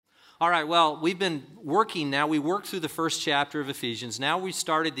All right, well, we've been working now. We worked through the first chapter of Ephesians. Now we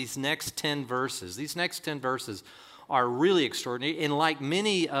started these next 10 verses. These next 10 verses are really extraordinary. And like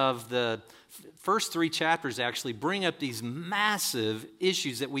many of the first 3 chapters actually bring up these massive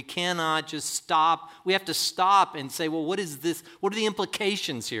issues that we cannot just stop. We have to stop and say, well, what is this? What are the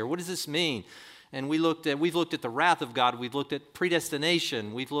implications here? What does this mean? And we've looked at the wrath of God. We've looked at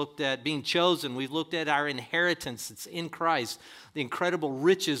predestination. We've looked at being chosen. We've looked at our inheritance that's in Christ, the incredible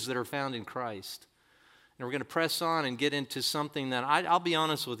riches that are found in Christ. And we're going to press on and get into something that I'll be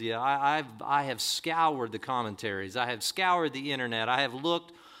honest with you. I have scoured the commentaries. I have scoured the internet. I have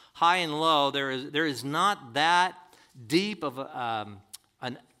looked high and low. There is not that deep of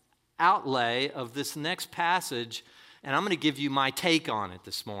an outlay of this next passage, and I'm going to give you my take on it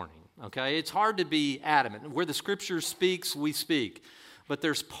this morning. Okay, it's hard to be adamant. Where the Scripture speaks, we speak. But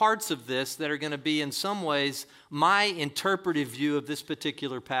there's parts of this that are going to be, in some ways, my interpretive view of this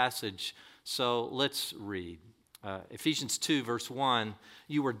particular passage. So let's read. Ephesians 2, verse 1.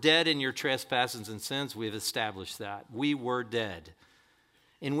 You were dead in your trespasses and sins. We have established that. We were dead.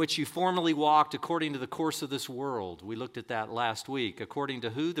 In which you formerly walked according to the course of this world. We looked at that last week. According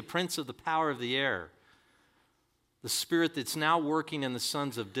to who? The prince of the power of the air. The spirit that's now working in the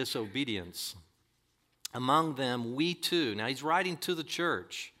sons of disobedience. Among them, we too. Now, he's writing to the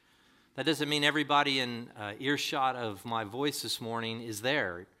church. That doesn't mean everybody in earshot of my voice this morning is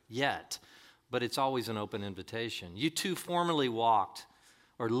there yet, but it's always an open invitation. You too formerly walked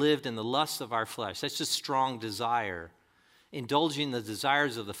or lived in the lusts of our flesh. That's just strong desire. Indulging the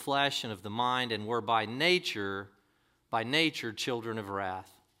desires of the flesh and of the mind, and were by nature, children of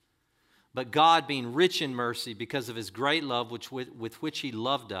wrath. But God, being rich in mercy because of his great love with which he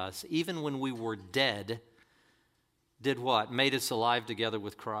loved us, even when we were dead, did what? Made us alive together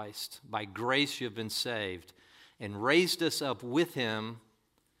with Christ. By grace you have been saved, and raised us up with him.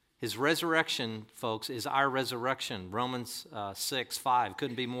 His resurrection, folks, is our resurrection. Romans 6:5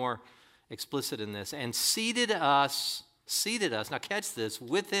 couldn't be more explicit in this. And seated us, now catch this,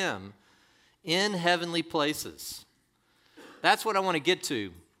 with him in heavenly places. That's what I want to get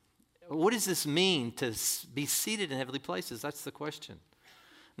to. What does this mean to be seated in heavenly places? That's the question.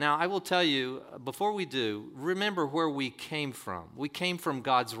 Now, I will tell you, before we do, remember where we came from. We came from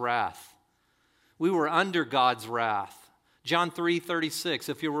God's wrath. We were under God's wrath. John 3:36,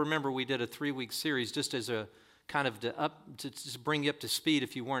 if you'll remember, we did a 3-week series just as a kind of to just bring you up to speed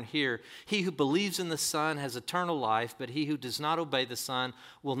if you weren't here. He who believes in the Son has eternal life, but he who does not obey the Son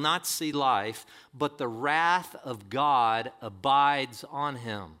will not see life, but the wrath of God abides on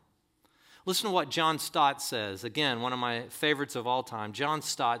him. Listen to what John Stott says. Again, one of my favorites of all time. John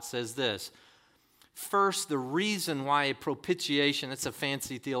Stott says this. First, the reason why a propitiation, that's a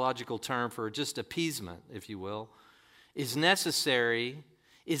fancy theological term for just appeasement, if you will, is necessary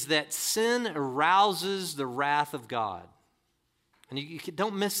is that sin arouses the wrath of God. And you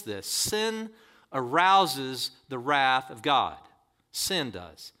don't miss this. Sin arouses the wrath of God. Sin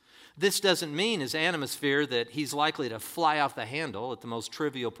does. This doesn't mean, as Animus fear, that he's likely to fly off the handle at the most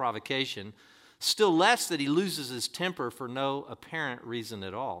trivial provocation, still less that he loses his temper for no apparent reason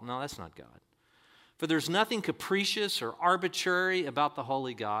at all. No, that's not God. For there's nothing capricious or arbitrary about the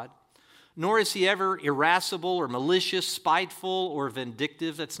holy God, nor is he ever irascible or malicious, spiteful or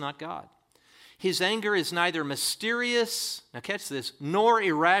vindictive. That's not God. His anger is neither mysterious, now catch this, nor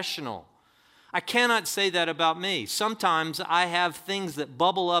irrational. I cannot say that about me. Sometimes I have things that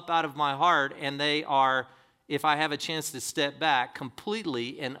bubble up out of my heart, and they are, if I have a chance to step back,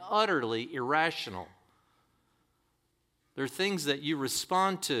 completely and utterly irrational. There are things that you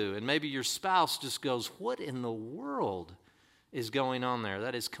respond to, and maybe your spouse just goes, what in the world is going on there?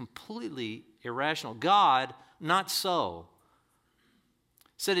 That is completely irrational. God, not so.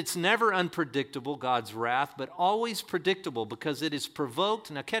 Said it's never unpredictable, God's wrath, but always predictable because it is provoked,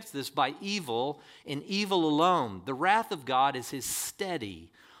 now catch this, by evil and evil alone. The wrath of God is his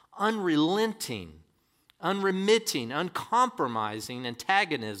steady, unrelenting, unremitting, uncompromising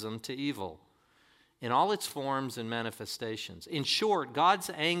antagonism to evil in all its forms and manifestations. In short,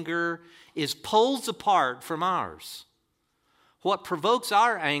 God's anger is poles apart from ours. What provokes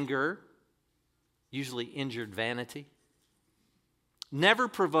our anger, usually injured vanity, never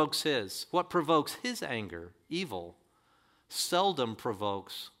provokes his. What provokes his anger, evil, seldom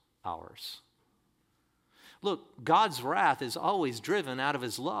provokes ours. Look, God's wrath is always driven out of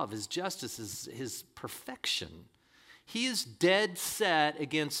his love, his justice, his perfection. He is dead set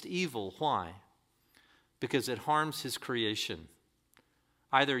against evil. Why? Because it harms his creation.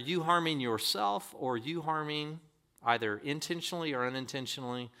 Either you harming yourself or you harming, either intentionally or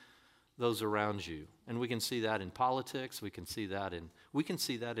unintentionally, those around you. And we can see that in politics, we can see that in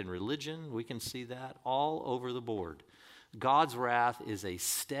religion, we can see that all over the board. God's wrath is a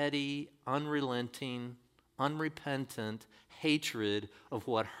steady, unrelenting, unrepentant hatred of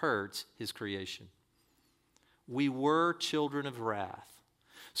what hurts his creation. We were children of wrath.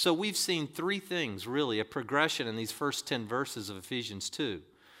 So we've seen three things, really, a progression in these first 10 verses of Ephesians 2.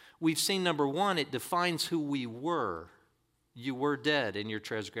 We've seen, number one, it defines who we were. You were dead in your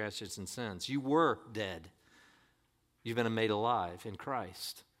transgressions and sins. You were dead. You've been made alive in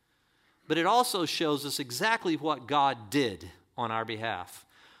Christ. But it also shows us exactly what God did on our behalf.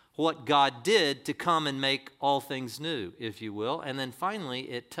 What God did to come and make all things new, if you will. And then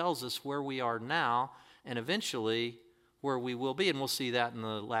finally, it tells us where we are now and eventually where we will be. And we'll see that in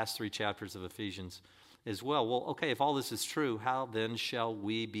the last 3 chapters of Ephesians as well. Well, okay, if all this is true, how then shall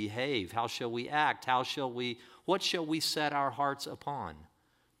we behave? How shall we act? What shall we set our hearts upon?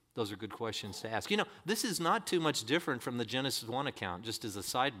 Those are good questions to ask. You know, this is not too much different from the Genesis 1 account, just as a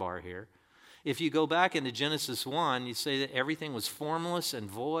sidebar here. If you go back into Genesis 1, you say that everything was formless and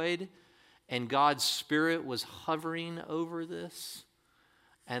void, and God's Spirit was hovering over this.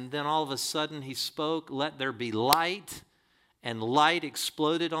 And then all of a sudden he spoke, "Let there be light," and light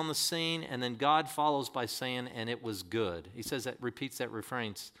exploded on the scene, and then God follows by saying, "And it was good." He says that, repeats that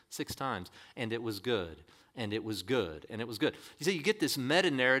refrain 6 times, "And it was good, and it was good, and it was good." You see, you get this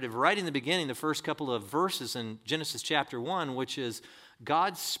meta-narrative right in the beginning, the first couple of verses in Genesis chapter 1, which is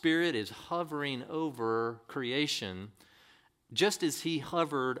God's Spirit is hovering over creation, just as he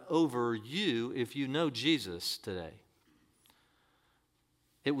hovered over you if you know Jesus today.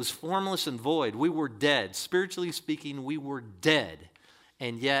 It was formless and void. We were dead. Spiritually speaking, we were dead.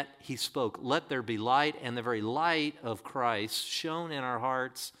 And yet he spoke, "Let there be light," and the very light of Christ shone in our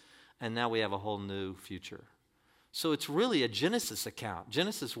hearts, and now we have a whole new future. So it's really a Genesis account.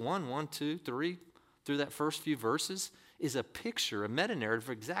 Genesis 1, 2, 3, through that first few verses, is a picture, a meta-narrative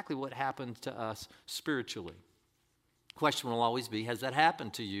for exactly what happened to us spiritually. The question will always be, has that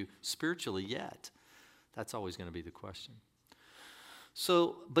happened to you spiritually yet? That's always going to be the question.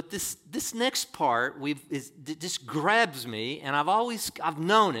 So, but this next part just grabs me, and I've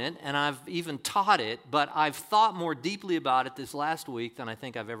known it, and I've even taught it, but I've thought more deeply about it this last week than I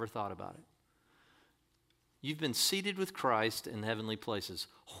think I've ever thought about it. You've been seated with Christ in heavenly places.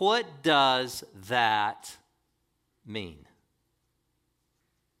 What does that mean?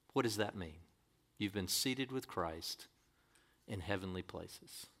 What does that mean? You've been seated with Christ in heavenly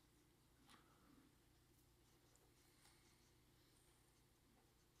places.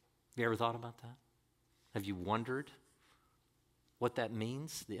 Have you ever thought about that? Have you wondered what that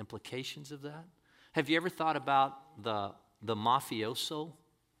means, the implications of that? Have you ever thought about the mafioso? Have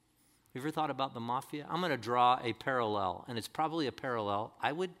you ever thought about the mafia? I'm going to draw a parallel, and it's probably a parallel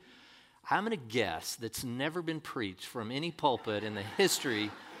I'm going to guess that's never been preached from any pulpit in the history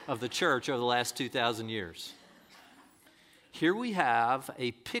of the church over the last 2,000 years. Here we have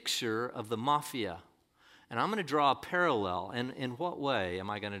a picture of the mafia. And I'm going to draw a parallel. And in what way am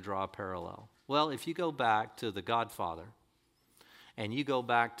I going to draw a parallel? Well, if you go back to The Godfather, and you go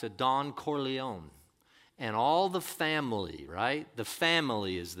back to Don Corleone, and all the family, right? The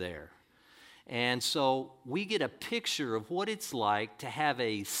family is there. And so we get a picture of what it's like to have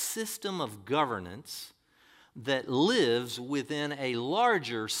a system of governance that lives within a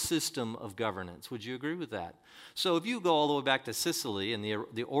larger system of governance. Would you agree with that? So if you go all the way back to Sicily and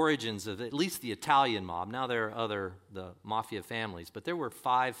the origins of at least the Italian mob, now there are the mafia families, but there were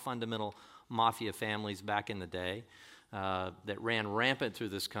 5 fundamental mafia families back in the day that ran rampant through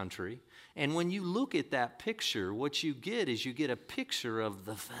this country. And when you look at that picture, what you get is you get a picture of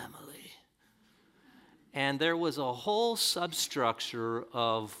the family. And there was a whole substructure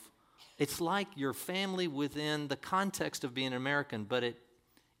of, it's like your family within the context of being American, but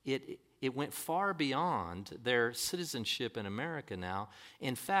it went far beyond their citizenship in America now.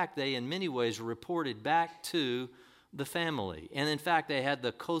 In fact, they in many ways reported back to the family. And in fact, they had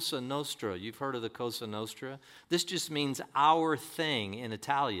the Cosa Nostra. You've heard of the Cosa Nostra? This just means our thing in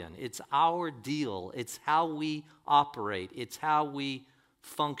Italian. It's our deal. It's how we operate. It's how we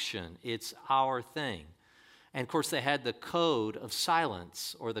function. It's our thing. And of course, they had the code of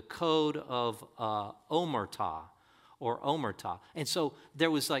silence, or the code of omerta, or omerta. And so there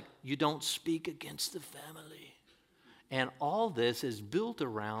was like, you don't speak against the family. And all this is built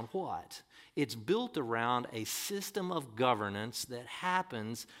around what? It's built around a system of governance that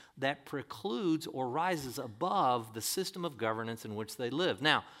happens that precludes or rises above the system of governance in which they live.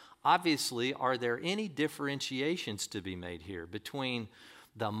 Now, obviously, are there any differentiations to be made here between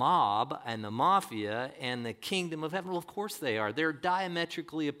the mob and the mafia and the kingdom of heaven? Well, of course they are. They're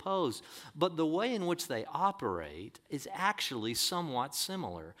diametrically opposed. But the way in which they operate is actually somewhat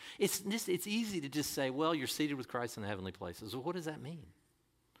similar. It's easy to just say, well, you're seated with Christ in the heavenly places. Well, what does that mean?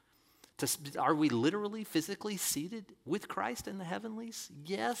 Are we literally, physically seated with Christ in the heavenlies?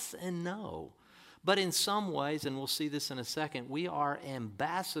 Yes and no. But in some ways, and we'll see this in a second, we are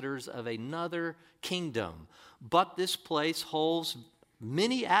ambassadors of another kingdom. But this place holds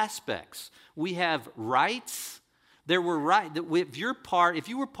many aspects. We have rights. There were rights. If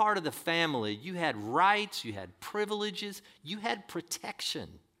you were part of the family, you had rights, you had privileges, you had protection.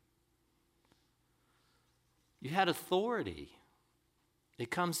 You had authority. It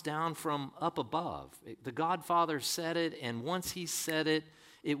comes down from up above. The Godfather said it, and once he said it,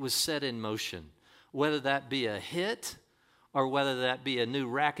 it was set in motion. Whether that be a hit, or whether that be a new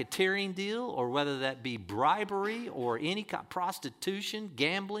racketeering deal, or whether that be bribery, or any kind of prostitution,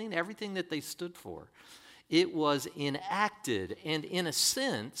 gambling, everything that they stood for. It was enacted, and in a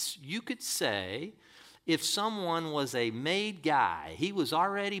sense, you could say, if someone was a made guy, he was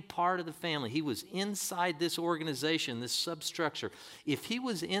already part of the family, he was inside this organization, this substructure. If he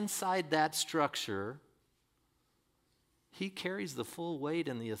was inside that structure, he carries the full weight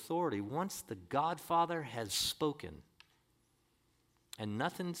and the authority once the Godfather has spoken. And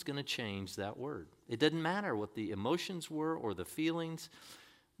nothing's going to change that word. It doesn't matter what the emotions were or the feelings.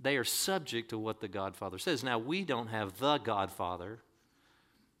 They are subject to what the Godfather says. Now, we don't have the Godfather.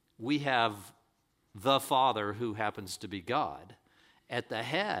 We have the Father, who happens to be God, at the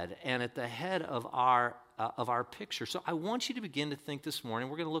head of our picture. So I want you to begin to think this morning.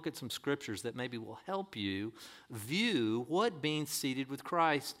 We're going to look at some scriptures that maybe will help you view what being seated with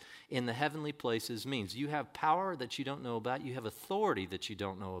Christ in the heavenly places means. You have power that you don't know about. You have authority that you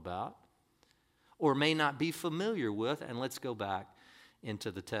don't know about or may not be familiar with. And let's go back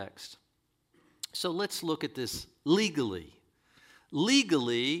into the text. So let's look at this legally.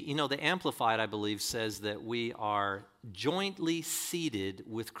 Legally, the Amplified, I believe, says that we are jointly seated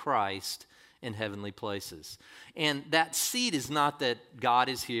with Christ in heavenly places. And that seat is not that God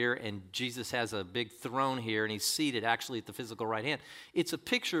is here and Jesus has a big throne here and he's seated actually at the physical right hand. It's a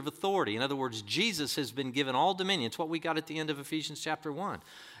picture of authority. In other words, Jesus has been given all dominion. It's what we got at the end of Ephesians chapter 1.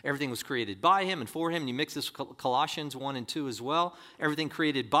 Everything was created by him and for him. And you mix this with Colossians 1 and 2 as well. Everything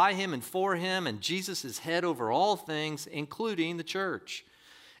created by him and for him. And Jesus is head over all things, including the church.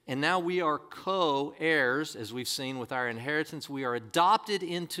 And now we are co-heirs, as we've seen with our inheritance. We are adopted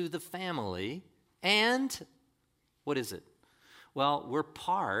into the family. And what is it? Well, we're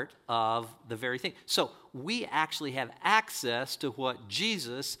part of the very thing. So we actually have access to what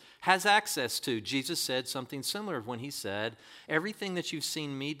Jesus has access to. Jesus said something similar when he said, everything that you've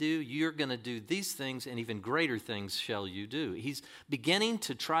seen me do, you're going to do these things, and even greater things shall you do. He's beginning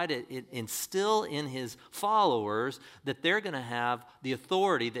to try to instill in his followers that they're going to have the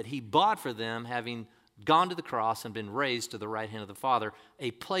authority that he bought for them, having gone to the cross and been raised to the right hand of the Father, a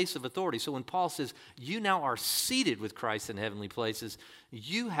place of authority. So when Paul says, you now are seated with Christ in heavenly places,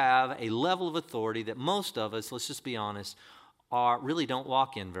 you have a level of authority that most of us, let's just be honest, really don't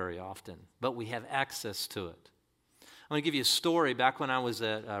walk in very often, but we have access to it. I'm going to give you a story. Back when I was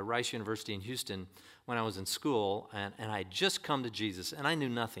at Rice University in Houston, when I was in school, and I had just come to Jesus, and I knew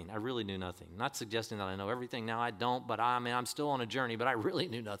nothing. I really knew nothing. Not suggesting that I know everything now. I don't, but I'm still on a journey, but I really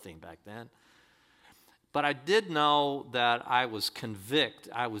knew nothing back then. But I did know that I was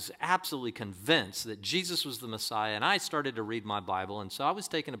absolutely convinced that Jesus was the Messiah, and I started to read my Bible. And so I was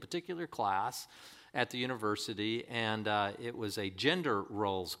taking a particular class at the university, and it was a gender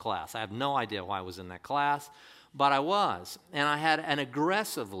roles class. I have no idea why I was in that class, but I was. And I had an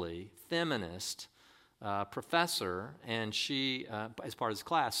aggressively feminist professor, and she, as part of this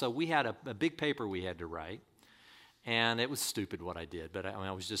class, so we had a big paper we had to write. And it was stupid what I did, but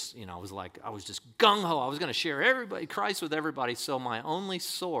I was just, I was just gung-ho. I was going to share Christ with everybody. So my only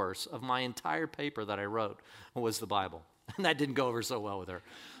source of my entire paper that I wrote was the Bible. And that didn't go over so well with her.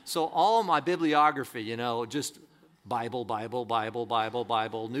 So all my bibliography, just Bible,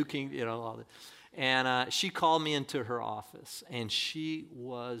 New King, all that. And she called me into her office, and she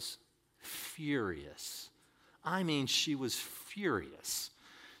was furious. I mean, she was furious.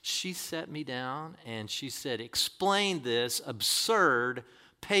 She sat me down and she said, explain this absurd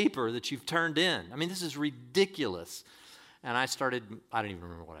paper that you've turned in. I mean, this is ridiculous. And I don't even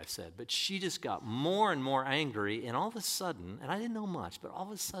remember what I said, but she just got more and more angry. And all of a sudden, and I didn't know much, but all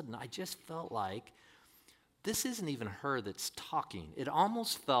of a sudden I just felt like this isn't even her that's talking. It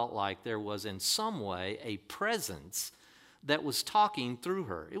almost felt like there was in some way a presence that was talking through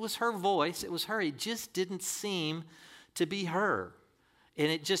her. It was her voice. It was her. It just didn't seem to be her. And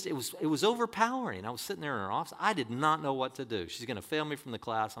it was overpowering. I was sitting there in her office. I did not know what to do. She's going to fail me from the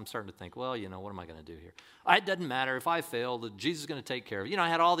class. I'm starting to think, well, what am I going to do here? It doesn't matter. If I fail, Jesus is going to take care of it. I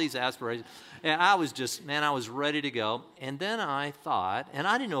had all these aspirations. And I was I was ready to go. And then I thought, and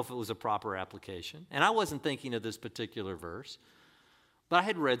I didn't know if it was a proper application. And I wasn't thinking of this particular verse. But I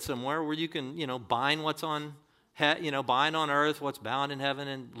had read somewhere where you can, bind what's on bind on earth what's bound in heaven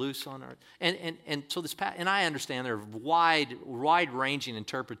and loose on earth. And so and I understand there are wide-ranging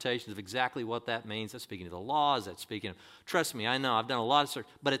interpretations of exactly what that means. That's speaking of the law. Is that speaking of, trust me, I know, I've done a lot of search.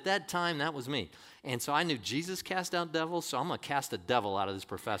 But at that time, that was me. And so I knew Jesus cast out devils, so I'm going to cast a devil out of this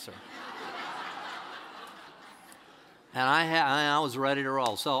professor. And I was ready to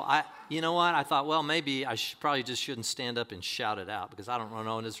roll. So you know what? I thought, well, maybe I probably just shouldn't stand up and shout it out because I don't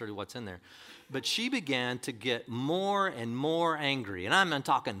know necessarily what's in there. But she began to get more and more angry, and I'm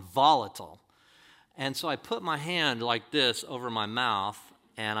talking volatile. And so I put my hand like this over my mouth,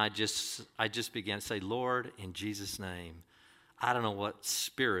 and I just began to say, Lord, in Jesus' name, I don't know what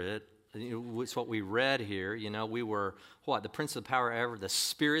spirit, it's what we read here, we were, the prince of the power ever, the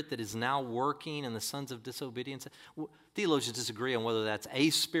spirit that is now working in the sons of disobedience. Theologians disagree on whether that's a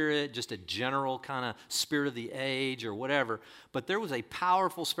spirit, just a general kind of spirit of the age or whatever. But there was a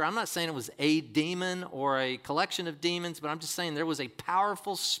powerful spirit. I'm not saying it was a demon or a collection of demons, but I'm just saying there was a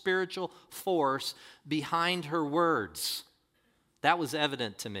powerful spiritual force behind her words. That was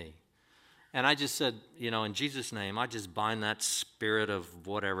evident to me. And I just said, in Jesus' name, I just bind that spirit of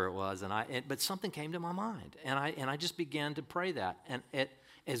whatever it was. But something came to my mind, and I just began to pray that. And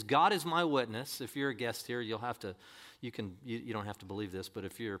as God is my witness, if you're a guest here, you don't have to believe this, but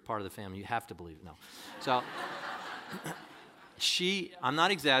if you're part of the family, you have to believe it. No. So I'm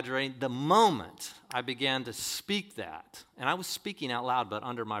not exaggerating, the moment I began to speak that, and I was speaking out loud, but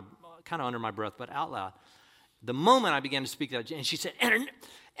under my breath, but out loud. The moment I began to speak that, and she said,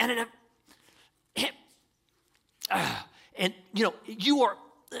 you are,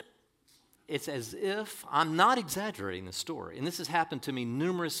 it's as if, I'm not exaggerating the story, and this has happened to me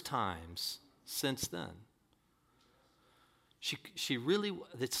numerous times since then. She really,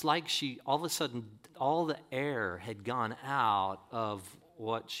 it's like all of a sudden, all the air had gone out of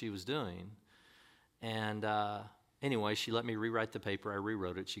what she was doing. And anyway, she let me rewrite the paper. I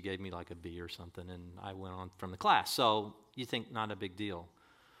rewrote it. She gave me like a B or something, and I went on from the class. So you think not a big deal.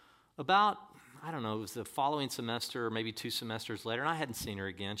 About, I don't know, it was the following semester or maybe 2 semesters later, and I hadn't seen her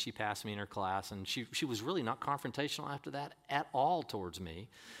again. She passed me in her class, and she was really not confrontational after that at all towards me.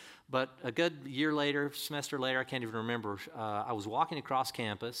 But a good semester later, I can't even remember, I was walking across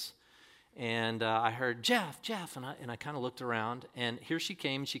campus, and I heard, Jeff, and I kind of looked around, and here she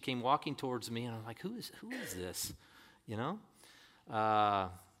came walking towards me, and I'm like, who is this,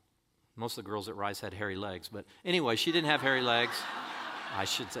 most of the girls at Rice had hairy legs, but anyway, she didn't have hairy legs. I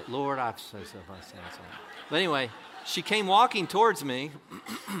should say, Lord, I've said something. But anyway, she came walking towards me,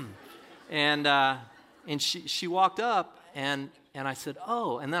 and she walked up, and I said,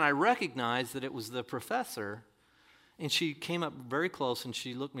 oh, and then I recognized that it was the professor, and she came up very close, and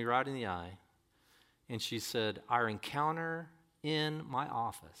she looked me right in the eye, and she said, our encounter in my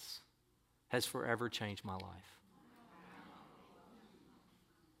office has forever changed my life.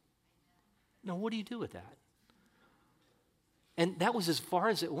 Now, what do you do with that? And that was as far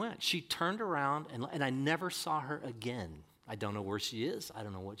as it went. She turned around, and I never saw her again. I don't know where she is. I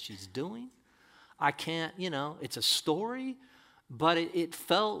don't know what she's doing. I can't, it's a story, but it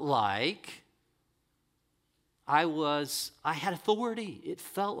felt like I had authority. It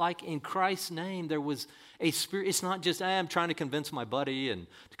felt like in Christ's name there was a spirit. It's not just, I'm trying to convince my buddy and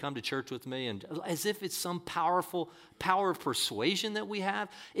to come to church with me, and as if it's some powerful power of persuasion that we have.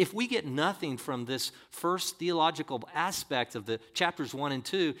 If we get nothing from this first theological aspect of the chapters 1 and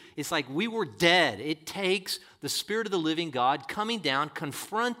 2, it's like we were dead. It takes the Spirit of the living God coming down,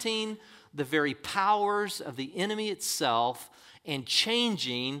 confronting the very powers of the enemy itself, and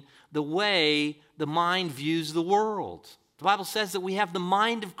changing the way the mind views the world. The Bible says that we have the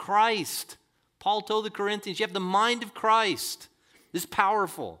mind of Christ. Paul told the Corinthians, you have the mind of Christ. It's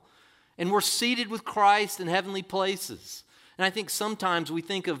powerful. And we're seated with Christ in heavenly places. And I think sometimes we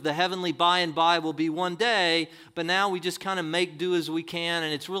think of the heavenly by and by will be one day, but now we just kind of make do as we can,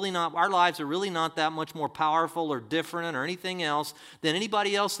 and it's really not, our lives are really not that much more powerful or different or anything else than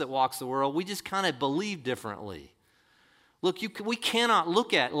anybody else that walks the world. We just kind of believe differently. Look, we cannot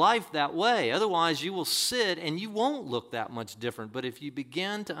look at life that way. Otherwise, you will sit and you won't look that much different. But if you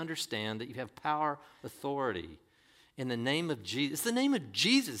begin to understand that you have power, authority in the name of Jesus, it's the name of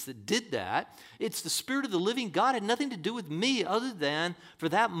Jesus that did that. It's the Spirit of the living God. It had nothing to do with me other than for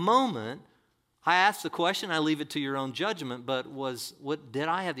that moment, I ask the question, I leave it to your own judgment, but did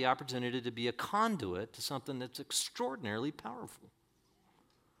I have the opportunity to be a conduit to something that's extraordinarily powerful?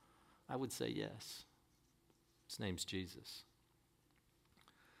 I would say yes. His name's Jesus.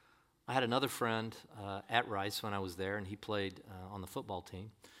 I had another friend at Rice when I was there, and he played on the football team,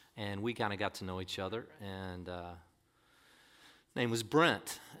 and we kind of got to know each other, and name was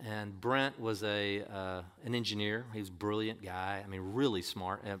Brent, and Brent was an engineer. He was a brilliant guy. I mean, really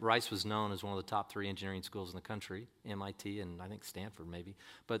smart. Rice was known as one of the top 3 engineering schools in the country, MIT and I think Stanford maybe,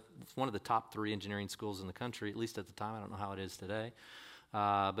 but it's one of the top 3 engineering schools in the country, at least at the time. I don't know how it is today.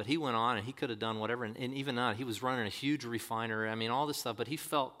 But he went on, and he could have done whatever, and even not. He was running a huge refinery, I mean, all this stuff, but he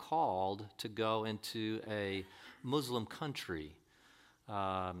felt called to go into a Muslim country,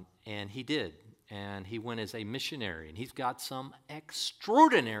 and he did. And he went as a missionary, and he's got some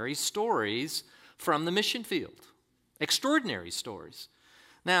extraordinary stories from the mission field. Extraordinary stories.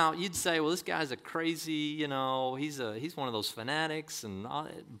 Now, you'd say, well, this guy's a crazy, he's one of those fanatics, and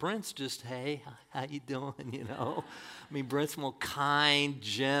Brent's just, hey, how you doing, I mean, Brent's more kind,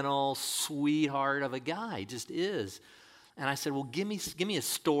 gentle, sweetheart of a guy, he just is. And I said, well, give me a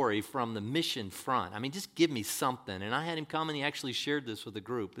story from the mission front. I mean, just give me something. And I had him come, and he actually shared this with a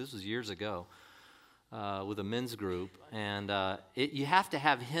group. This was years ago. With a men's group, and you have to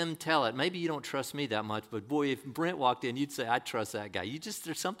have him tell it. Maybe you don't trust me that much, but boy, if Brent walked in, you'd say, I trust that guy.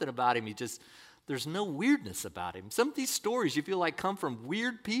 There's something about him, there's no weirdness about him. Some of these stories you feel like come from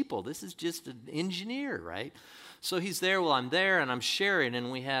weird people. This is just an engineer, right? So he's there, well, I'm there, and I'm sharing,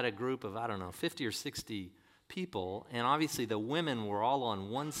 and we had a group of, 50 or 60 people, and obviously the women were all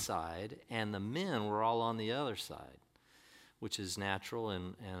on one side, and the men were all on the other side, which is natural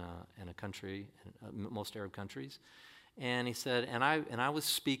in a country, most Arab countries. And he said, and I was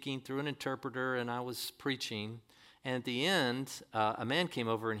speaking through an interpreter, and I was preaching. And at the end, a man came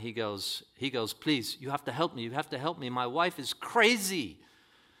over, and he goes, please, you have to help me. My wife is crazy.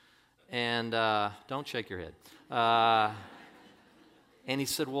 And don't shake your head. And he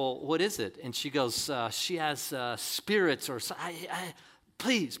said, well, what is it? And she goes, she has spirits or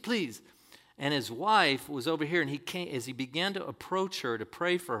please. And his wife was over here, and as he began to approach her to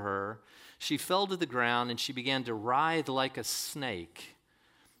pray for her, she fell to the ground, and she began to writhe like a snake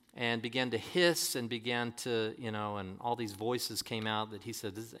and began to hiss and began to, and all these voices came out that he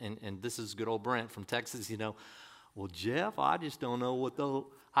said, and this is good old Brent from Texas, well, Jeff, I just don't know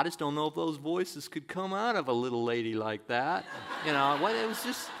if those voices could come out of a little lady like that. It was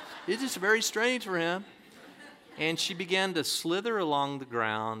just very strange for him. And she began to slither along the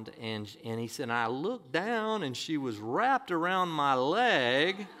ground, and he said, and I looked down, and she was wrapped around my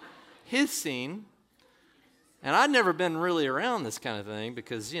leg, hissing. And I'd never been really around this kind of thing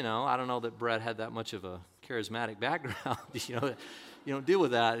because, I don't know that Brett had that much of a charismatic background. You don't deal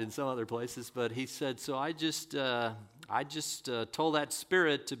with that in some other places. But he said, so I just told that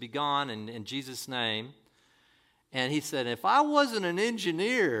spirit to be gone in Jesus' name. And he said, if I wasn't an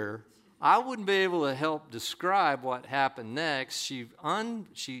engineer, I wouldn't be able to help describe what happened next. She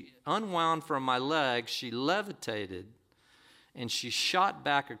unwound from my leg, she levitated, and she shot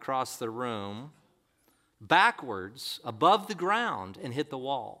back across the room, backwards, above the ground, and hit the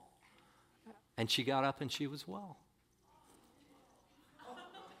wall. And she got up and she was well.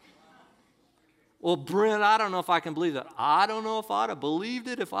 Well, Brent, I don't know if I can believe that. I don't know if I'd have believed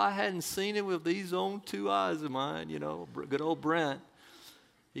it if I hadn't seen it with these own 2 eyes of mine, good old Brent.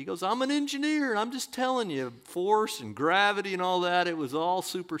 He goes, I'm an engineer, and I'm just telling you, force and gravity and all that, it was all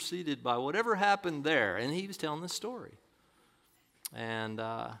superseded by whatever happened there. And he was telling this story. And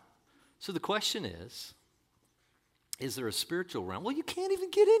so the question is there a spiritual realm? Well, you can't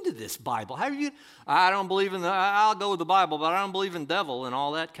even get into this Bible. I don't believe in I'll go with the Bible, but I don't believe in devil and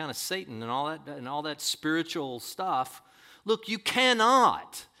all that kind of Satan and all that spiritual stuff. Look, you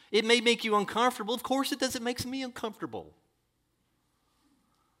cannot. It may make you uncomfortable. Of course it does. It makes me uncomfortable.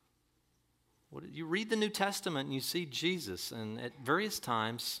 You read the New Testament and you see Jesus, and at various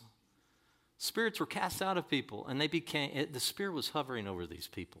times, spirits were cast out of people, and the Spirit was hovering over these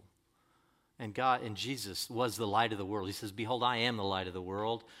people. And God and Jesus was the light of the world. He says, behold, I am the light of the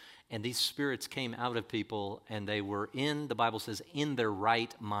world. And these spirits came out of people, and they were the Bible says, in their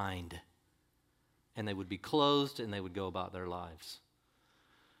right mind. And they would be clothed, and they would go about their lives.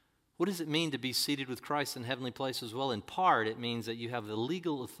 What does it mean to be seated with Christ in heavenly places? Well, in part, it means that you have the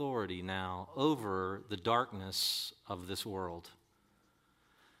legal authority now over the darkness of this world.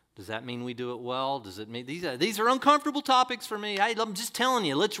 Does that mean we do it well? Does it mean these are uncomfortable topics for me? I'm just telling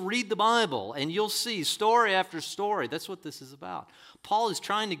you, let's read the Bible, and you'll see story after story. That's what this is about. Paul is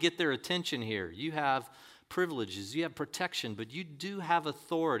trying to get their attention here. You have privileges, you have protection, but you do have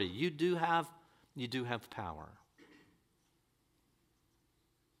authority. You do have you do have power.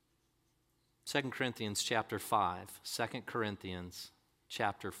 2 Corinthians chapter 5. 2 Corinthians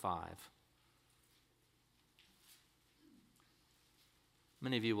chapter 5.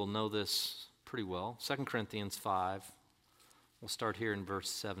 Many of you will know this pretty well. 2 Corinthians 5. We'll start here in verse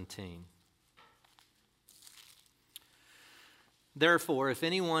 17. Therefore, if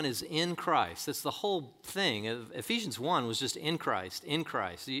anyone is in Christ, that's the whole thing. Ephesians 1 was just in Christ, in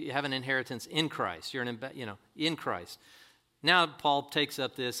Christ. You have an inheritance in Christ. You're in Christ. Now Paul takes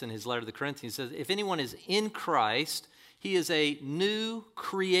up this in his letter to the Corinthians. He says, if anyone is in Christ, he is a new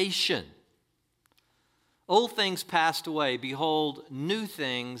creation. Old things passed away. Behold, new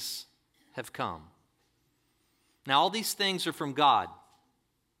things have come. Now all these things are from God.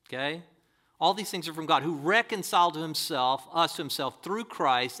 Okay? All these things are from God, who reconciled us to himself through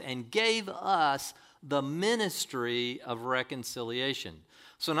Christ and gave us the ministry of reconciliation.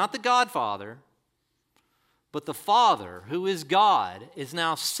 So not the Godfather, but the Father, who is God, is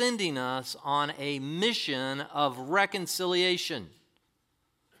now sending us on a mission of reconciliation.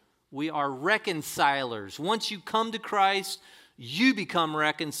 We are reconcilers. Once you come to Christ, you become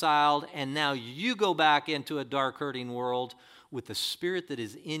reconciled, and now you go back into a dark, hurting world with the Spirit that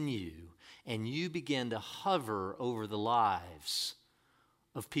is in you. And you begin to hover over the lives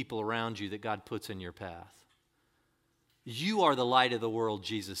of people around you that God puts in your path. You are the light of the world,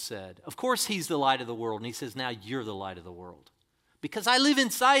 Jesus said. Of course, he's the light of the world. And he says, now you're the light of the world. Because I live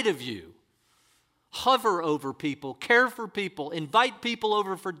inside of you. Hover over people, care for people, invite people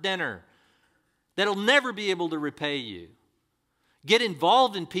over for dinner that'll never be able to repay you. Get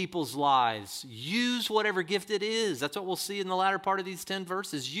involved in people's lives. Use whatever gift it is. That's what we'll see in the latter part of these 10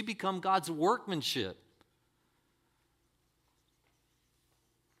 verses. You become God's workmanship.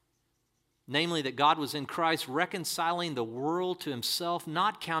 Namely, that God was in Christ reconciling the world to himself,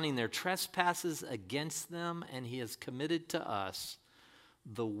 not counting their trespasses against them, and he has committed to us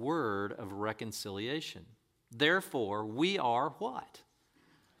the word of reconciliation. Therefore, we are what?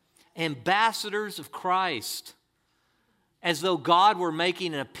 Ambassadors of Christ. As though God were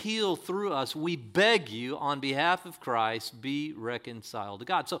making an appeal through us, we beg you on behalf of Christ, be reconciled to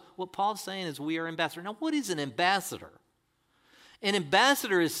God. So what Paul's saying is we are ambassadors. Now, what is an ambassador? An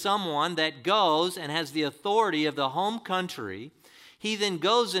ambassador is someone that goes and has the authority of the home country. He then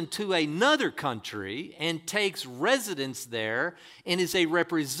goes into another country and takes residence there and is a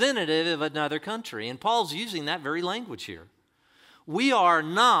representative of another country. And Paul's using that very language here. We are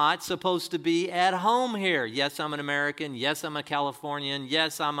not supposed to be at home here. Yes, I'm an American. Yes, I'm a Californian.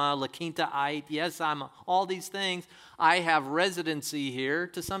 Yes, I'm a La Quintaite. Yes, I'm all these things. I have residency here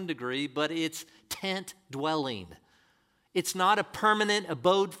to some degree, but it's tent dwelling. It's not a permanent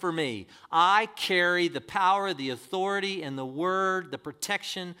abode for me. I carry the power, the authority, and the word, the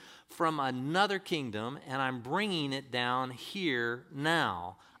protection from another kingdom, and I'm bringing it down here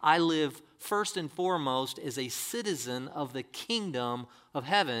now. I live first and foremost as a citizen of the kingdom of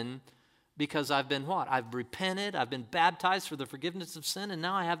heaven because I've been what? I've repented, I've been baptized for the forgiveness of sin, and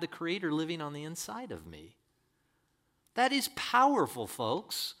now I have the Creator living on the inside of me. That is powerful,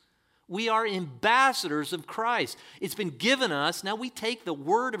 folks. We are ambassadors of Christ. It's been given us. Now we take the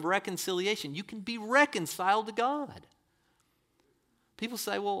word of reconciliation. You can be reconciled to God. People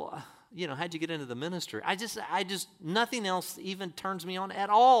say, well, how'd you get into the ministry? I just, nothing else even turns me on at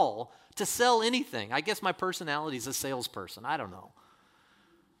all to sell anything. I guess my personality is a salesperson. I don't know.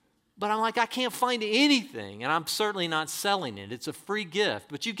 But I'm like, I can't find anything, and I'm certainly not selling it. It's a free gift,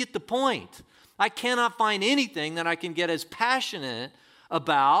 but you get the point. I cannot find anything that I can get as passionate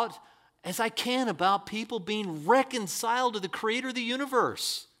about as I can about people being reconciled to the Creator of the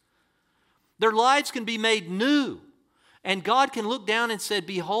universe. Their lives can be made new. And God can look down and say,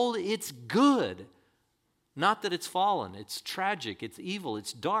 behold, it's good. Not that it's fallen, it's tragic, it's evil,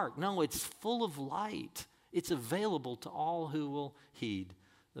 it's dark. No, it's full of light. It's available to all who will heed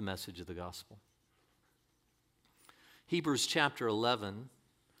the message of the gospel. Hebrews chapter 11.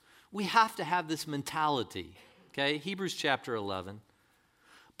 We have to have this mentality, okay? Hebrews chapter 11.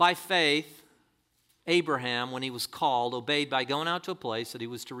 By faith, Abraham, when he was called, obeyed by going out to a place that he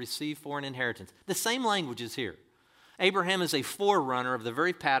was to receive for an inheritance. The same language is here. Abraham is a forerunner of the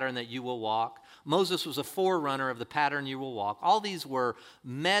very pattern that you will walk. Moses was a forerunner of the pattern you will walk. All these were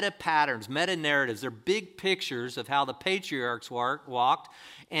meta patterns, meta narratives. They're big pictures of how the patriarchs walked.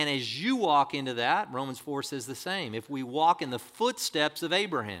 And as you walk into that, Romans 4 says the same. If we walk in the footsteps of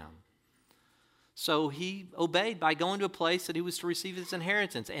Abraham. So he obeyed by going to a place that he was to receive his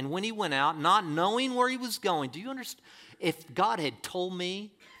inheritance. And when he went out, not knowing where he was going, do you understand? If God had told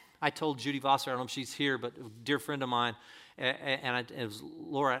me, I told Judy Vosser, I don't know if she's here, but a dear friend of mine, it was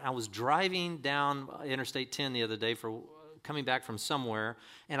Laura. I was driving down Interstate 10 the other day for coming back from somewhere,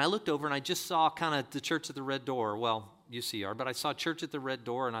 and I looked over and I just saw kind of the Church at the Red Door. Well, UCR, but I saw Church at the Red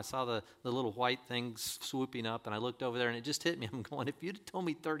Door, and I saw the little white things swooping up, and I looked over there, and it just hit me. I'm going, if you'd told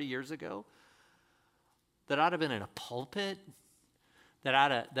me 30 years ago that I'd have been in a pulpit, that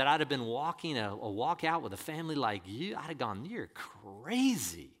I'd have been walking a walkout with a family like you, I'd have gone, you're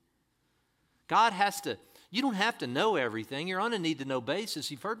crazy. God has to, you don't have to know everything. You're on a need-to-know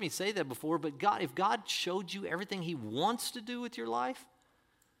basis. You've heard me say that before, but God, if God showed you everything he wants to do with your life,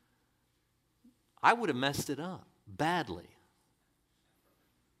 I would have messed it up badly.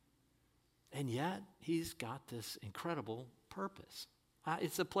 And yet, he's got this incredible purpose.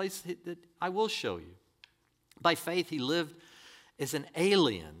 It's a place that I will show you. By faith, he lived as an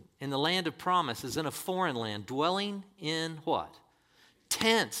alien in the land of promise, as in a foreign land, dwelling in what?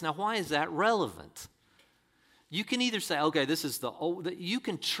 Tents. Now, why is that relevant? You can either say, okay, this is you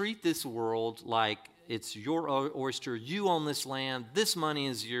can treat this world like it's your oyster, you own this land, this money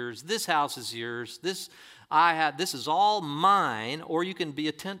is yours, this house is yours, this is all mine, or you can be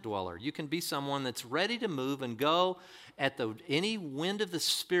a tent dweller. You can be someone that's ready to move and go at any wind of the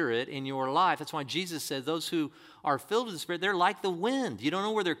Spirit in your life. That's why Jesus said those who are filled with the Spirit, they're like the wind. You don't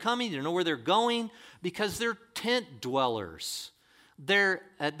know where they're coming, you don't know where they're going, because they're tent dwellers. They're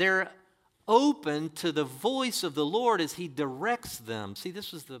open to the voice of the Lord as he directs them. See,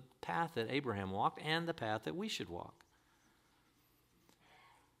 this was the path that Abraham walked and the path that we should walk.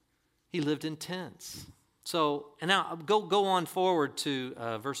 He lived in tents. So, and now go on forward to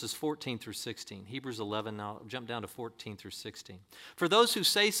verses 14 through 16. Hebrews 11, now jump down to 14 through 16. For those who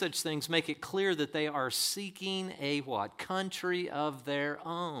say such things, make it clear that they are seeking a what? Country of their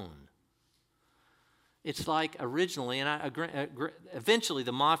own. It's like originally, and eventually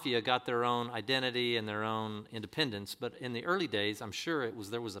the mafia got their own identity and their own independence, but in the early days, I'm sure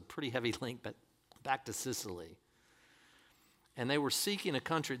there was a pretty heavy link back to Sicily. And they were seeking a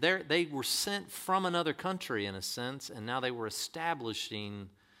country. They were sent from another country, in a sense, and now they were establishing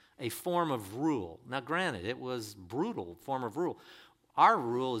a form of rule. Now, granted, it was brutal form of rule. Our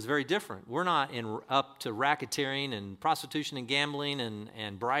rule is very different. We're not up to racketeering and prostitution and gambling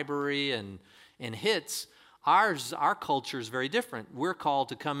and bribery and hits. Our culture is very different. We're called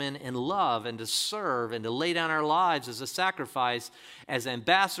to come in and love and to serve and to lay down our lives as a sacrifice, as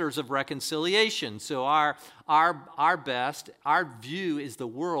ambassadors of reconciliation. So our view is the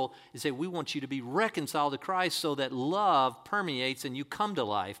world is that we want you to be reconciled to Christ so that love permeates and you come to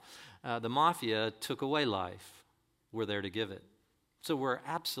life. The mafia took away life. We're there to give it. So we're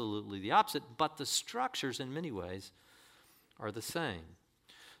absolutely the opposite, but the structures in many ways are the same.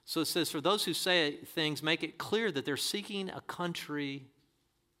 So it says, for those who say things, make it clear that they're seeking a country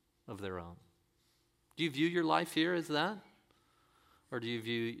of their own. Do you view your life here as that? Or do you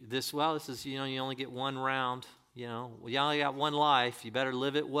view this, well, this is, you only get one round, you only got one life, you better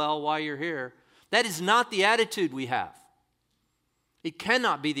live it well while you're here. That is not the attitude we have. It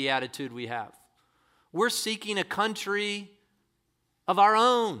cannot be the attitude we have. We're seeking a country of our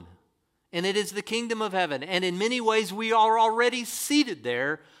own. And it is the kingdom of heaven. And in many ways, we are already seated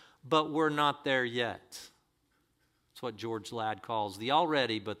there, but we're not there yet. It's what George Ladd calls the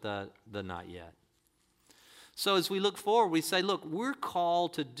already, but the not yet. So as we look forward, we say, look, we're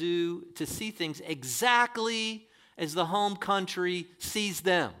called to see things exactly as the home country sees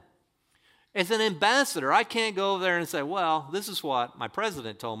them. As an ambassador, I can't go over there and say, well, this is what my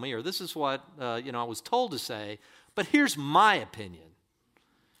president told me, or this is what I was told to say, but here's my opinion.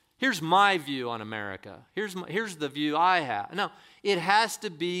 Here's my view on America. Here's the view I have. No, it has to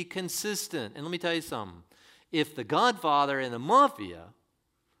be consistent. And let me tell you something. If the Godfather and the mafia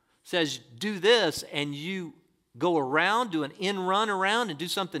says do this and you go around, do an in run around and do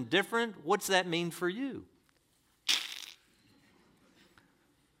something different, what's that mean for you?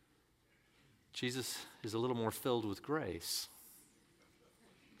 Jesus is a little more filled with grace.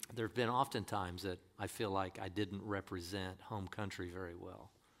 There have been often times that I feel like I didn't represent home country very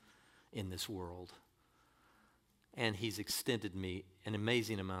well in this world. And he's extended me an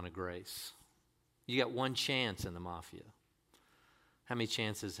amazing amount of grace. You got one chance in the mafia. How many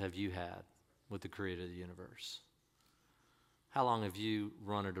chances have you had with the creator of the universe? How long have you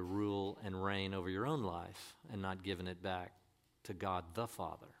wanted to rule and reign over your own life and not given it back to God the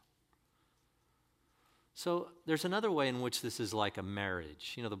Father? So there's another way in which this is like a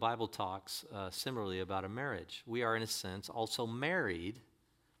marriage. The Bible talks similarly about a marriage. We are, in a sense, also married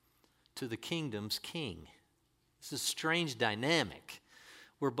to the kingdom's king. This is a strange dynamic.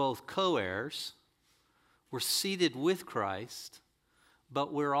 We're both co-heirs. We're seated with Christ,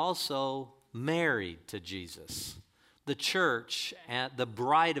 but we're also married to Jesus. the church, the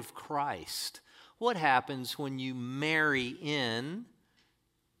bride of Christ. What happens when you marry in?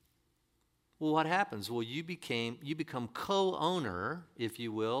 Well, what happens? Well, you become co-owner, if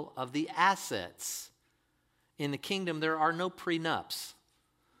you will, of the assets. In the kingdom, there are no prenups.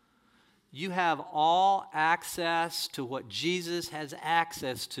 You have all access to what Jesus has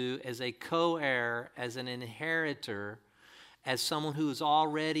access to as a co-heir, as an inheritor, as someone who is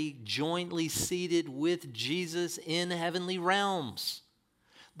already jointly seated with Jesus in heavenly realms.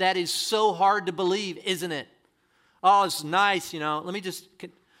 That is so hard to believe, isn't it? Oh, it's nice, Let me just...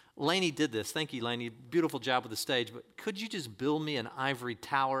 Laney did this. Thank you, Laney. Beautiful job with the stage. But could you just build me an ivory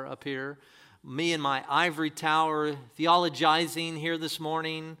tower up here? Me and my ivory tower theologizing here this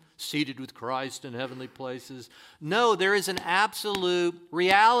morning, seated with Christ in heavenly places. No, there is an absolute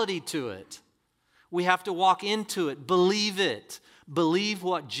reality to it. We have to walk into it, believe it. Believe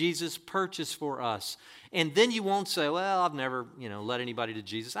what Jesus purchased for us. And then you won't say, well, I've never, led anybody to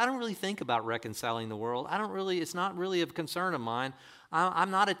Jesus. I don't really think about reconciling the world. It's not really a concern of mine.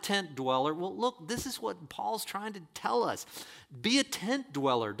 I'm not a tent dweller. Well, look, this is what Paul's trying to tell us. Be a tent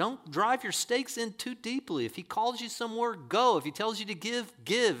dweller. Don't drive your stakes in too deeply. If he calls you somewhere, go. If he tells you to give,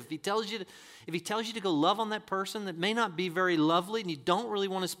 give. If he tells you to go love on that person that may not be very lovely and you don't really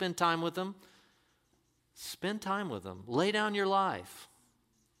want to spend time with them, spend time with them. Lay down your life.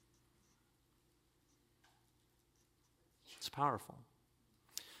 It's powerful.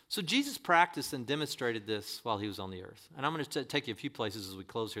 So Jesus practiced and demonstrated this while he was on the earth. And I'm going to take you a few places as we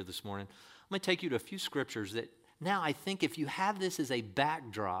close here this morning. I'm going to take you to a few scriptures that now I think if you have this as a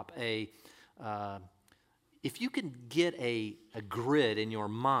backdrop, if you can get a grid in your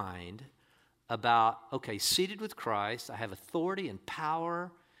mind about, okay, seated with Christ, I have authority and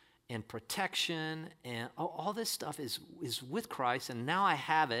power and protection and all this stuff is with Christ, and now I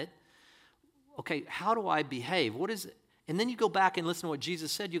have it. Okay, how do I behave? What is it? And then you go back and listen to what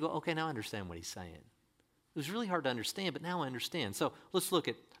Jesus said. You go, okay, now I understand what he's saying. It was really hard to understand, but now I understand. So let's look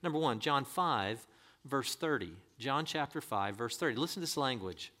at, number one, John 5, verse 30. John chapter 5, verse 30. Listen to this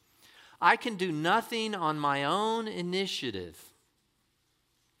language. I can do nothing on my own initiative.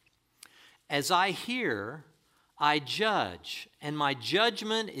 As I hear, I judge, and my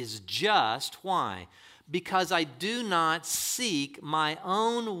judgment is just. Why? Because I do not seek my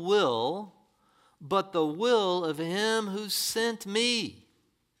own will, but the will of him who sent me,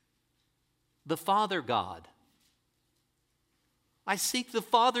 the Father God. I seek the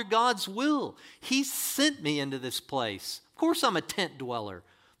Father God's will. He sent me into this place. Of course I'm a tent dweller.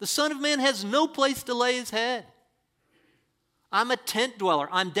 The Son of Man has no place to lay his head. I'm a tent dweller.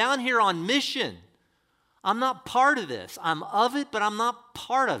 I'm down here on mission. I'm not part of this. I'm of it, but I'm not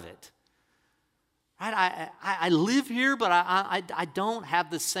part of it. Right? I live here, but I don't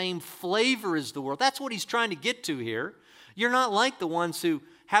have the same flavor as the world. That's what he's trying to get to here. You're not like the ones who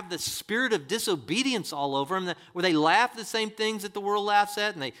have the spirit of disobedience all over them, where they laugh the same things that the world laughs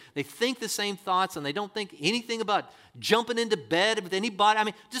at, and they think the same thoughts, and they don't think anything about jumping into bed with anybody. I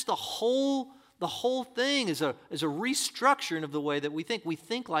mean, just the whole thing is a restructuring of the way that we think. We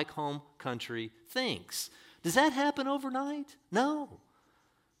think like home country thinks. Does that happen overnight? No.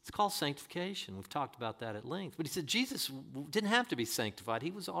 It's called sanctification. We've talked about that at length. But he said Jesus didn't have to be sanctified.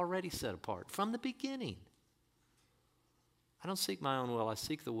 He was already set apart from the beginning. I don't seek my own will. I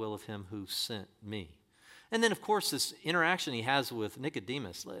seek the will of him who sent me. And then, of course, this interaction he has with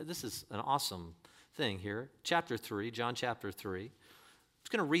Nicodemus. This is an awesome thing here. Chapter 3, John chapter 3. I'm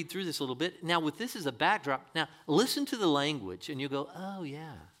just going to read through this a little bit. Now, with this as a backdrop, now listen to the language, and you go, oh,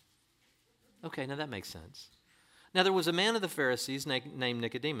 yeah. Okay, now that makes sense. Now, there was a man of the Pharisees named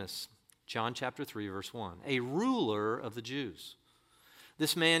Nicodemus, John chapter 3, verse 1, a ruler of the Jews.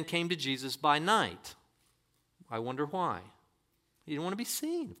 This man came to Jesus by night. I wonder why. He didn't want to be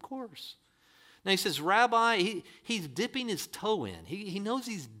seen, of course. Now, he says, Rabbi, he's dipping his toe in. He knows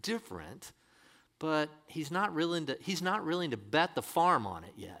he's different, but he's not willing to bet the farm on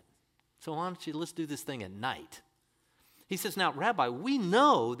it yet. So why don't you, let's do this thing at night. He says, now, Rabbi, we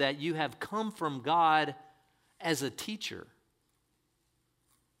know that you have come from God as a teacher.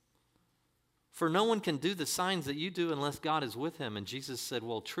 For no one can do the signs that you do unless God is with him. And Jesus said,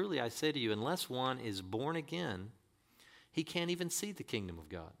 well, truly I say to you, unless one is born again, he can't even see the kingdom of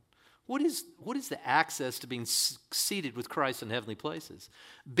God. What is the access to being seated with Christ in heavenly places?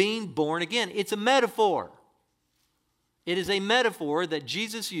 Being born again. It's a metaphor. It is a metaphor that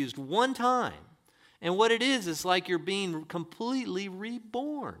Jesus used one time. And what it is like you're being completely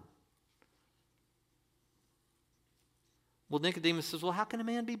reborn. Well, Nicodemus says, well, how can a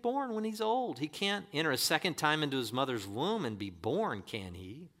man be born when he's old? He can't enter a second time into his mother's womb and be born, can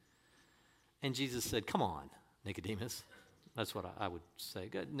he? And Jesus said, come on. Nicodemus. That's what I would say.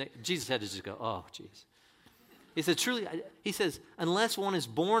 Jesus had to just go, oh, geez. He said, truly, he says, unless one is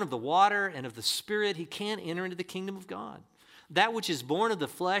born of the water and of the Spirit, he can't enter into the kingdom of God. That which is born of the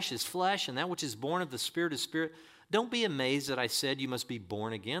flesh is flesh, and that which is born of the Spirit is spirit. Don't be amazed that I said you must be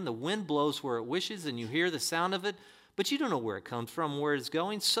born again. The wind blows where it wishes, and you hear the sound of it, but you don't know where it comes from, where it's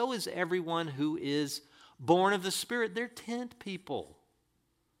going. So is everyone who is born of the Spirit. They're tent people.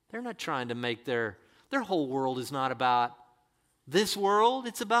 They're not trying to make their whole world is not about this world.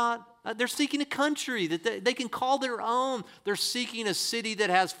 It's about, they're seeking a country that they can call their own. They're seeking a city that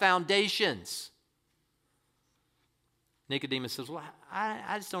has foundations. Nicodemus says, well,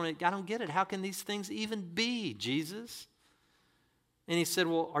 I don't get it. How can these things even be, Jesus? And he said,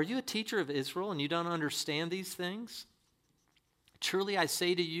 well, are you a teacher of Israel and you don't understand these things? Truly I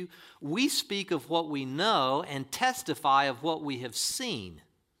say to you, we speak of what we know and testify of what we have seen.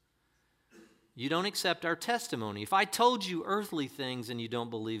 You don't accept our testimony. If I told you earthly things and you don't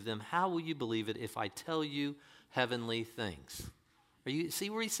believe them, how will you believe it if I tell you heavenly things? See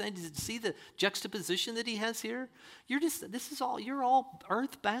where he's saying? See the juxtaposition that he has here? You're all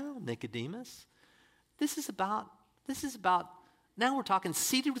earthbound, Nicodemus. This is about, now we're talking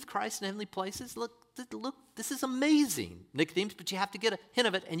seated with Christ in heavenly places. Look, this is amazing, Nicodemus, but you have to get a hint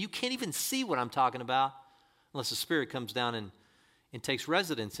of it, and you can't even see what I'm talking about unless the Spirit comes down and takes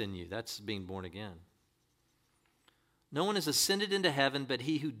residence in you. That's being born again. No one has ascended into heaven but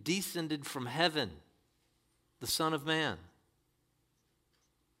he who descended from heaven, the Son of Man.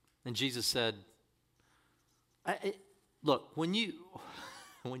 And Jesus said, look,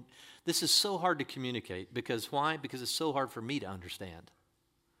 this is so hard to communicate. Because why? Because it's so hard for me to understand.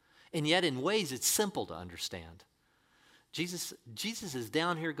 And yet in ways it's simple to understand. Jesus is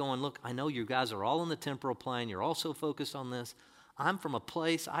down here going, look, I know you guys are all in the temporal plane. You're all so focused on this. I'm from a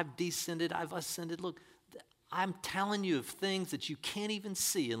place, I've descended, I've ascended. Look, I'm telling you of things that you can't even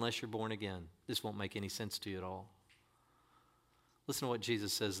see unless you're born again. This won't make any sense to you at all. Listen to what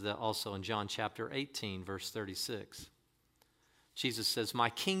Jesus says also in John chapter 18, verse 36. Jesus says, my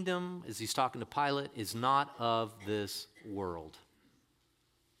kingdom, as he's talking to Pilate, is not of this world.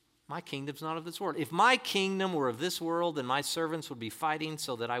 My kingdom's not of this world. If my kingdom were of this world, then my servants would be fighting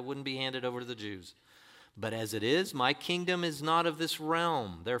so that I wouldn't be handed over to the Jews. But as it is, my kingdom is not of this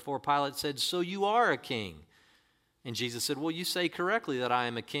realm. Therefore Pilate said, so you are a king. And Jesus said, well, you say correctly that I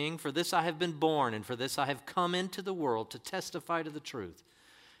am a king. For this I have been born, and for this I have come into the world to testify to the truth.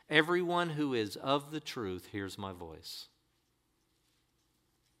 Everyone who is of the truth hears my voice.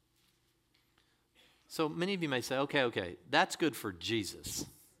 So many of you may say, okay, that's good for Jesus.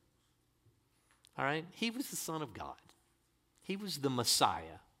 All right? He was the Son of God. He was the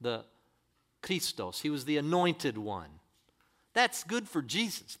Messiah, the Christos. He was the anointed one. That's good for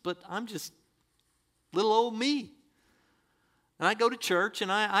Jesus, but I'm just little old me. And I go to church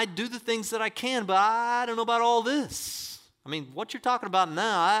and I do the things that I can, but I don't know about all this. I mean, what you're talking about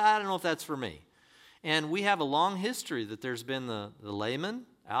now, I don't know if that's for me. And we have a long history that there's been the layman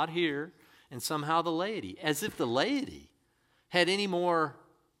out here and somehow the laity, as if the laity had any more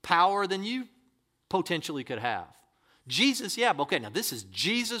power than you potentially could have. Jesus, yeah, but okay, now this is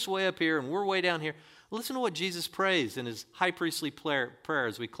Jesus way up here and we're way down here. Listen to what Jesus prays in his high priestly prayer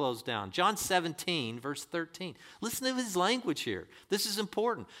as we close down. John 17, verse 13. Listen to his language here. This is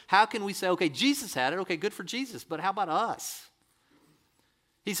important. How can we say, okay, Jesus had it, okay, good for Jesus, but how about us?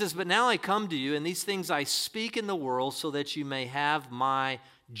 He says, but now I come to you, and these things I speak in the world so that you may have my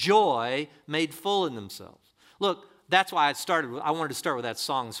joy made full in themselves. Look, that's why I wanted to start with that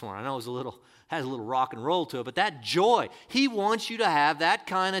song this morning. I know it was has a little rock and roll to it, but that joy, he wants you to have that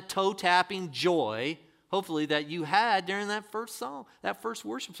kind of toe-tapping joy, hopefully, that you had during that first song, that first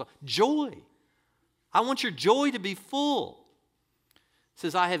worship song. Joy. I want your joy to be full. It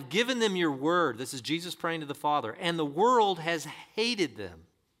says, I have given them your word. This is Jesus praying to the Father, and the world has hated them.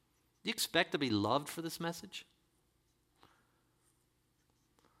 Do you expect to be loved for this message?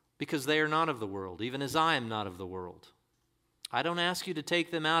 Because they are not of the world, even as I am not of the world. I don't ask you to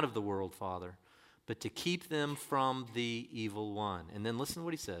take them out of the world, Father, but to keep them from the evil one. And then listen to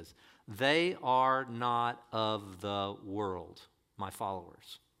what he says. They are not of the world, my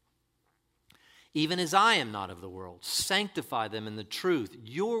followers. Even as I am not of the world, sanctify them in the truth.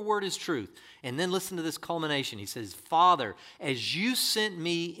 Your word is truth. And then listen to this culmination. He says, Father, as you sent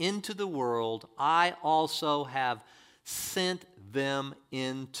me into the world, I also have sent them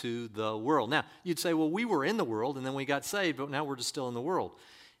into the world. Now, you'd say, well, we were in the world and then we got saved, but now we're just still in the world.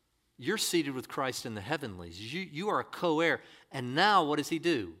 You're seated with Christ in the heavenlies. You are a co-heir. And now what does he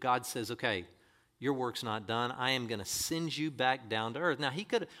do? God says, okay, your work's not done. I am going to send you back down to earth. Now,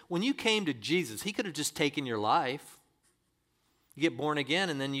 when you came to Jesus, he could have just taken your life. You get born again,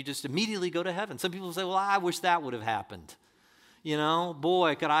 and then you just immediately go to heaven. Some people say, well, I wish that would have happened. You know,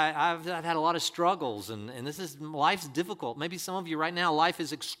 boy, I've had a lot of struggles, and life's difficult. Maybe some of you right now, life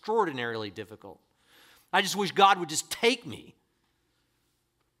is extraordinarily difficult. I just wish God would just take me.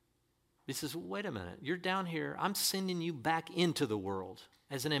 He says, wait a minute, you're down here. I'm sending you back into the world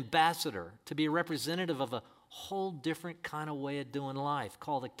as an ambassador to be a representative of a whole different kind of way of doing life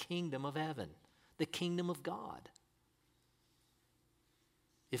called the kingdom of heaven, the kingdom of God.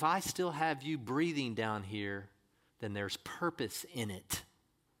 If I still have you breathing down here, then there's purpose in it.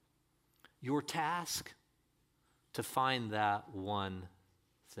 Your task, to find that one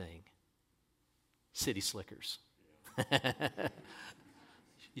thing. City slickers.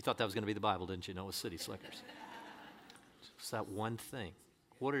 You thought that was going to be the Bible, didn't you? No, it was city slickers. It's that one thing.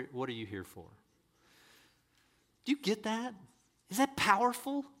 What are you here for? Do you get that? Is that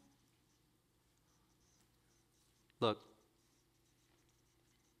powerful? Look,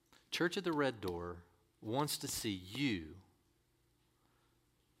 Church of the Red Door wants to see you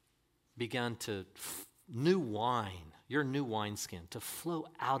begin to new wine, your new wineskin, to flow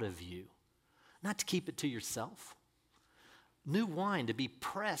out of you, not to keep it to yourself. New wine to be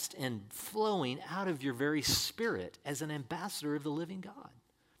pressed and flowing out of your very spirit as an ambassador of the living God.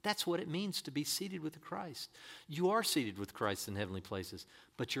 That's what it means to be seated with Christ. You are seated with Christ in heavenly places,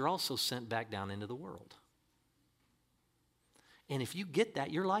 but you're also sent back down into the world. And if you get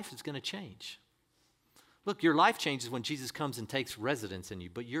that, your life is going to change. Look, your life changes when Jesus comes and takes residence in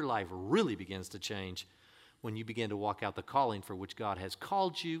you, but your life really begins to change when you begin to walk out the calling for which God has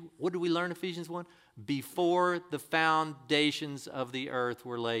called you. What do we learn in Ephesians 1? Before the foundations of the earth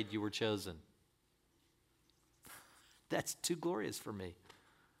were laid, you were chosen. That's too glorious for me.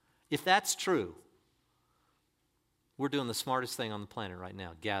 If that's true, we're doing the smartest thing on the planet right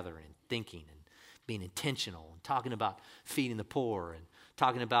now, gathering, thinking, and being intentional, and talking about feeding the poor, and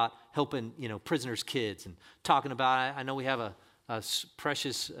talking about helping, prisoners' kids, and talking about, I know we have a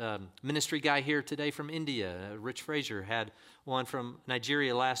precious ministry guy here today from India. Rich Fraser had one from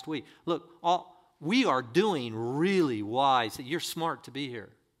Nigeria last week. Look, we are doing really wise. You're smart to be here.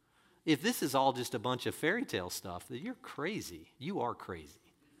 If this is all just a bunch of fairy tale stuff, then you're crazy. You are crazy.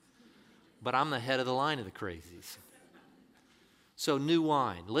 But I'm the head of the line of the crazies. So new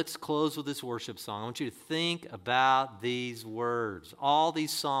wine. Let's close with this worship song. I want you to think about these words. All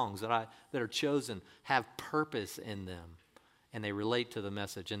these songs that are chosen have purpose in them, and they relate to the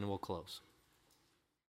message, and then we'll close.